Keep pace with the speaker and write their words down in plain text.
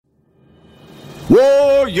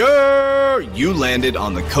Warrior! You landed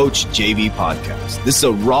on the Coach JV podcast. This is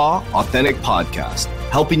a raw, authentic podcast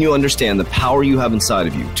helping you understand the power you have inside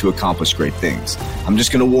of you to accomplish great things. I'm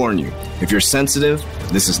just going to warn you, if you're sensitive,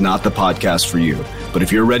 this is not the podcast for you. But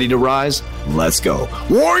if you're ready to rise, let's go.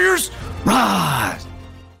 Warriors, rise!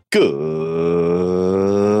 Good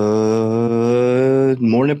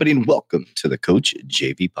morning, everybody, and welcome to the Coach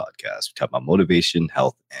JV podcast. We talk about motivation,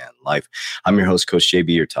 health, and life. I'm your host, Coach JV,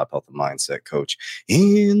 your top health and mindset coach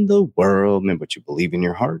in the world. And what you believe in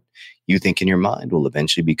your heart, you think in your mind will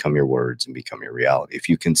eventually become your words and become your reality. If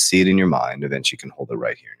you can see it in your mind, eventually you can hold it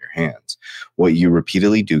right here in your hands. What you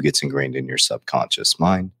repeatedly do gets ingrained in your subconscious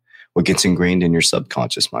mind. What gets ingrained in your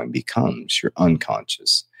subconscious mind becomes your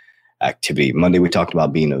unconscious activity. Monday, we talked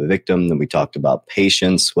about being a victim. Then we talked about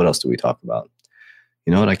patience. What else did we talk about?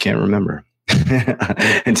 You know what? I can't remember.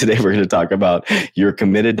 And today we're going to talk about you're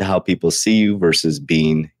committed to how people see you versus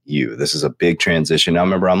being you. This is a big transition. Now,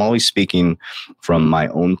 remember, I'm always speaking from my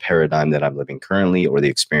own paradigm that I'm living currently or the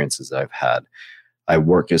experiences that I've had. I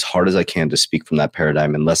work as hard as I can to speak from that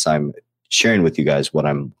paradigm unless I'm sharing with you guys what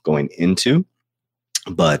I'm going into.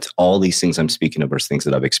 But all these things I'm speaking of are things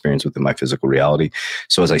that I've experienced within my physical reality.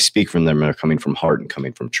 So as I speak from them, they're coming from heart and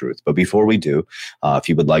coming from truth. But before we do, if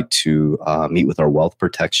you would like to meet with our wealth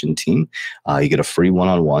protection team, you get a free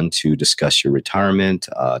one-on-one to discuss your retirement,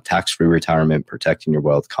 tax-free retirement, protecting your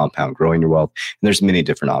wealth, compound growing your wealth. And there's many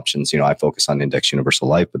different options. You know, I focus on index universal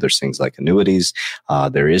life, but there's things like annuities.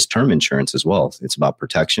 There is term insurance as well. It's about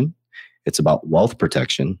protection. It's about wealth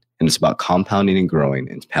protection, and it's about compounding and growing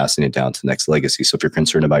and passing it down to the next legacy. So if you're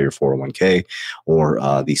concerned about your 401k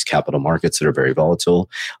or these capital markets that are very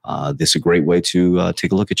volatile, this is a great way to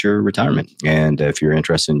take a look at your retirement. And if you're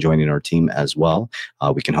interested in joining our team as well,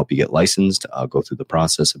 we can help you get licensed, go through the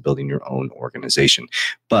process of building your own organization.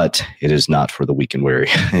 But it is not for the weak and weary.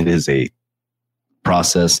 It is a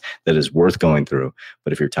process that is worth going through.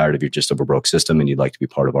 But if you're tired of your just over broke system and you'd like to be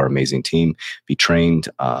part of our amazing team, be trained,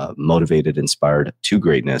 motivated, inspired to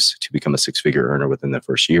greatness to become a six-figure earner within the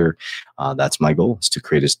first year, that's my goal, is to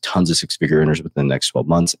create tons of six-figure earners within the next 12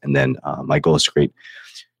 months. And then my goal is to create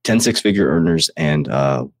 10 six-figure earners and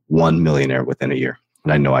 1 millionaire within a year.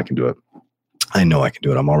 And I know I can do it. I know I can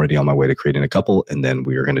do it. I'm already on my way to creating a couple, and then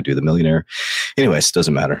we are going to do the millionaire. Anyways,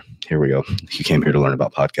 doesn't matter. Here we go. You came here to learn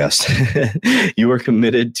about podcasts. You are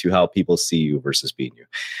committed to how people see you versus being you.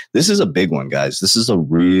 This is a big one, guys. This is a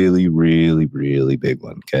really, really, really big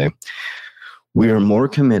one, okay? We are more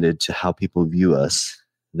committed to how people view us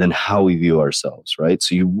than how we view ourselves, right?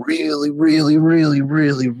 So you really, really, really,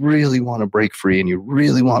 really, really want to break free, and you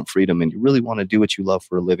really want freedom, and you really want to do what you love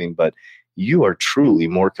for a living, but you are truly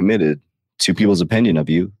more committed to people's opinion of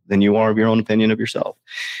you than you are of your own opinion of yourself.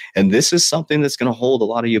 And this is something that's going to hold a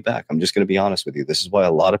lot of you back. I'm just going to be honest with you. This is why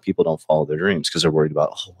a lot of people don't follow their dreams, because they're worried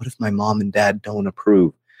about, oh, what if my mom and dad don't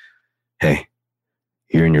approve? Hey,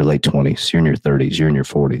 you're in your late 20s, you're in your 30s, you're in your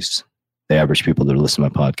 40s. The average people that listen to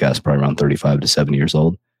my podcast probably around 35 to 70 years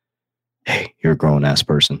old. Hey, you're a grown-ass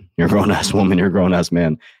person. You're a grown-ass woman. You're a grown-ass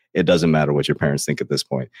man. It doesn't matter what your parents think at this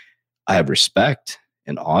point. I have respect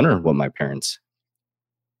and honor what my parents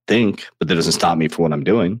think, but that doesn't stop me for what I'm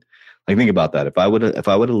doing. Like, think about that. If I would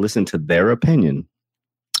have listened to their opinion,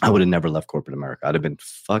 I would have never left corporate America. I'd have been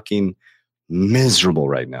fucking miserable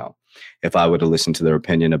right now. If I would have listened to their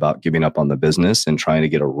opinion about giving up on the business and trying to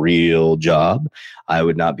get a real job, I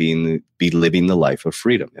would not be living the life of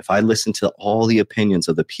freedom. If I listened to all the opinions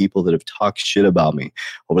of the people that have talked shit about me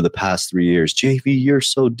over the past 3 years, JV, you're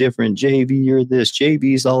so different. JV, you're this.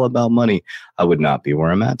 JV is all about money. I would not be where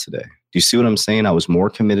I'm at today. Do you see what I'm saying? I was more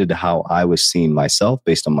committed to how I was seeing myself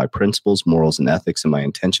based on my principles, morals, and ethics, and my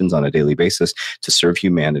intentions on a daily basis to serve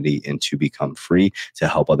humanity and to become free, to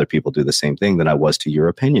help other people do the same thing, than I was to your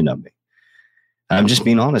opinion of me. And I'm just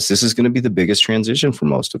being honest. This is going to be the biggest transition for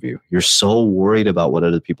most of you. You're so worried about what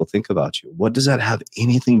other people think about you. What does that have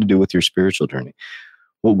anything to do with your spiritual journey?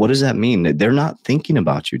 Well, what does that mean? They're not thinking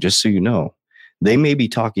about you, just so you know. They may be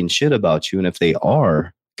talking shit about you. And if they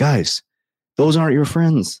are, guys, those aren't your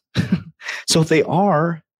friends. So if they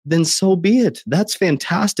are, then so be it. That's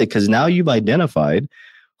fantastic, because now you've identified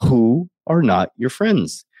who are not your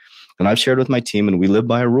friends. And I've shared with my team, and we live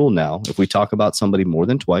by a rule now. If we talk about somebody more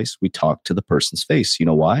than twice, we talk to the person's face. You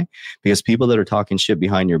know why? Because people that are talking shit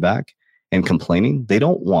behind your back and complaining, they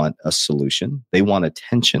don't want a solution. They want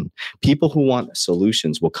attention. People who want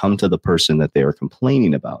solutions will come to the person that they are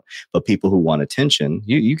complaining about. But people who want attention,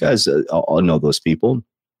 you guys all know those people.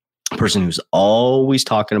 A person who's always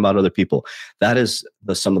talking about other people. That is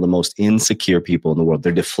some of the most insecure people in the world.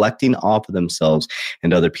 They're deflecting off of themselves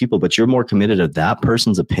and other people, but you're more committed to that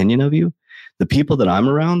person's opinion of you. The people that I'm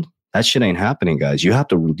around, That shit ain't happening, guys. You have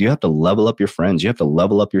to level up your friends. You have to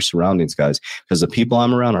level up your surroundings, guys, because the people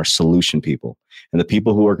I'm around are solution people. And the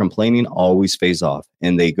people who are complaining always phase off,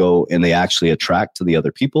 and they go and they actually attract to the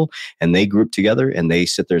other people, and they group together and they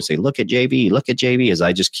sit there and say, look at JV, as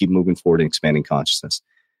I just keep moving forward and expanding consciousness.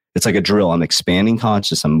 It's like a drill. I'm expanding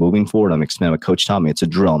consciousness. I'm moving forward. I'm expanding. My coach taught me it's a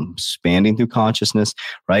drill. I'm expanding through consciousness,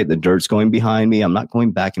 right? The dirt's going behind me. I'm not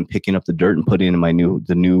going back and picking up the dirt and putting it in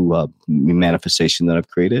the new manifestation that I've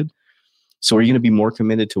created. So are you going to be more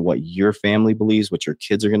committed to what your family believes, what your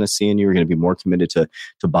kids are going to see in you? You're going to be more committed to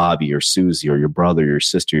Bobby or Susie or your brother, your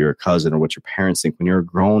sister, your cousin, or what your parents think. When you're a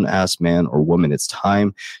grown-ass man or woman, it's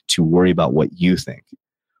time to worry about what you think.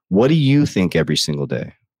 What do you think every single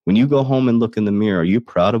day? When you go home and look in the mirror, are you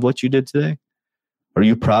proud of what you did today? Are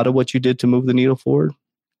you proud of what you did to move the needle forward?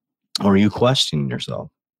 Or are you questioning yourself?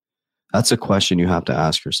 That's a question you have to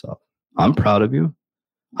ask yourself. I'm proud of you.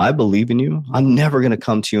 I believe in you. I'm never going to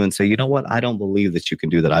come to you and say, you know what? I don't believe that you can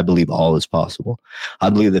do that. I believe all is possible. I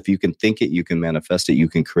believe that if you can think it, you can manifest it, you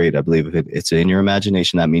can create it. I believe if it's in your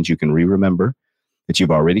imagination, that means you can re-remember that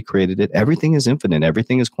you've already created it. Everything is infinite.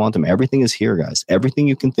 Everything is quantum. Everything is here, guys. Everything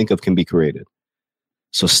you can think of can be created.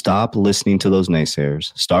 So stop listening to those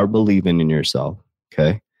naysayers. Start believing in yourself,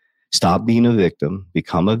 okay? Stop being a victim.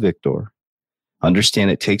 Become a victor.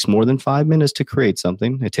 Understand it takes more than 5 minutes to create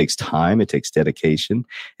something. It takes time. It takes dedication.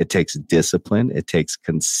 It takes discipline. It takes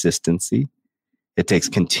consistency. It takes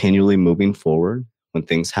continually moving forward. When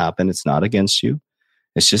things happen, it's not against you.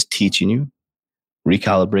 It's just teaching you,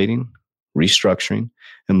 recalibrating, restructuring,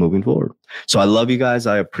 and moving forward. So I love you guys.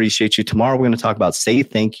 I appreciate you. Tomorrow, we're going to talk about say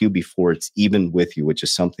thank you before it's even with you, which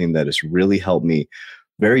is something that has really helped me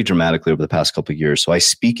very dramatically over the past couple of years. So I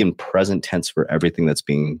speak in present tense for everything that's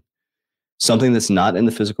being something that's not in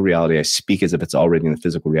the physical reality. I speak as if it's already in the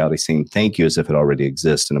physical reality, saying thank you as if it already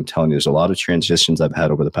exists. And I'm telling you, there's a lot of transitions I've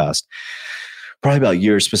had over the past probably about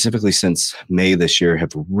years, specifically since May this year,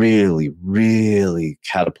 have really, really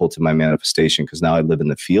catapulted my manifestation because now I live in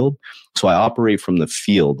the field. So I operate from the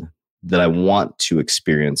field that I want to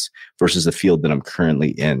experience versus the field that I'm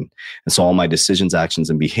currently in. And so all my decisions, actions,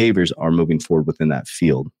 and behaviors are moving forward within that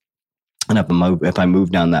field. And if I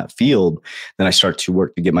move down that field, then I start to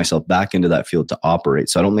work to get myself back into that field to operate.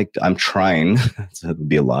 So I'm trying, that would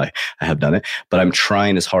be a lie, I have done it, but I'm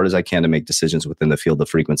trying as hard as I can to make decisions within the field of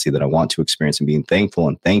frequency that I want to experience and being thankful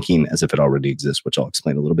and thanking as if it already exists, which I'll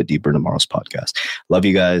explain a little bit deeper in tomorrow's podcast. Love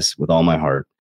you guys with all my heart.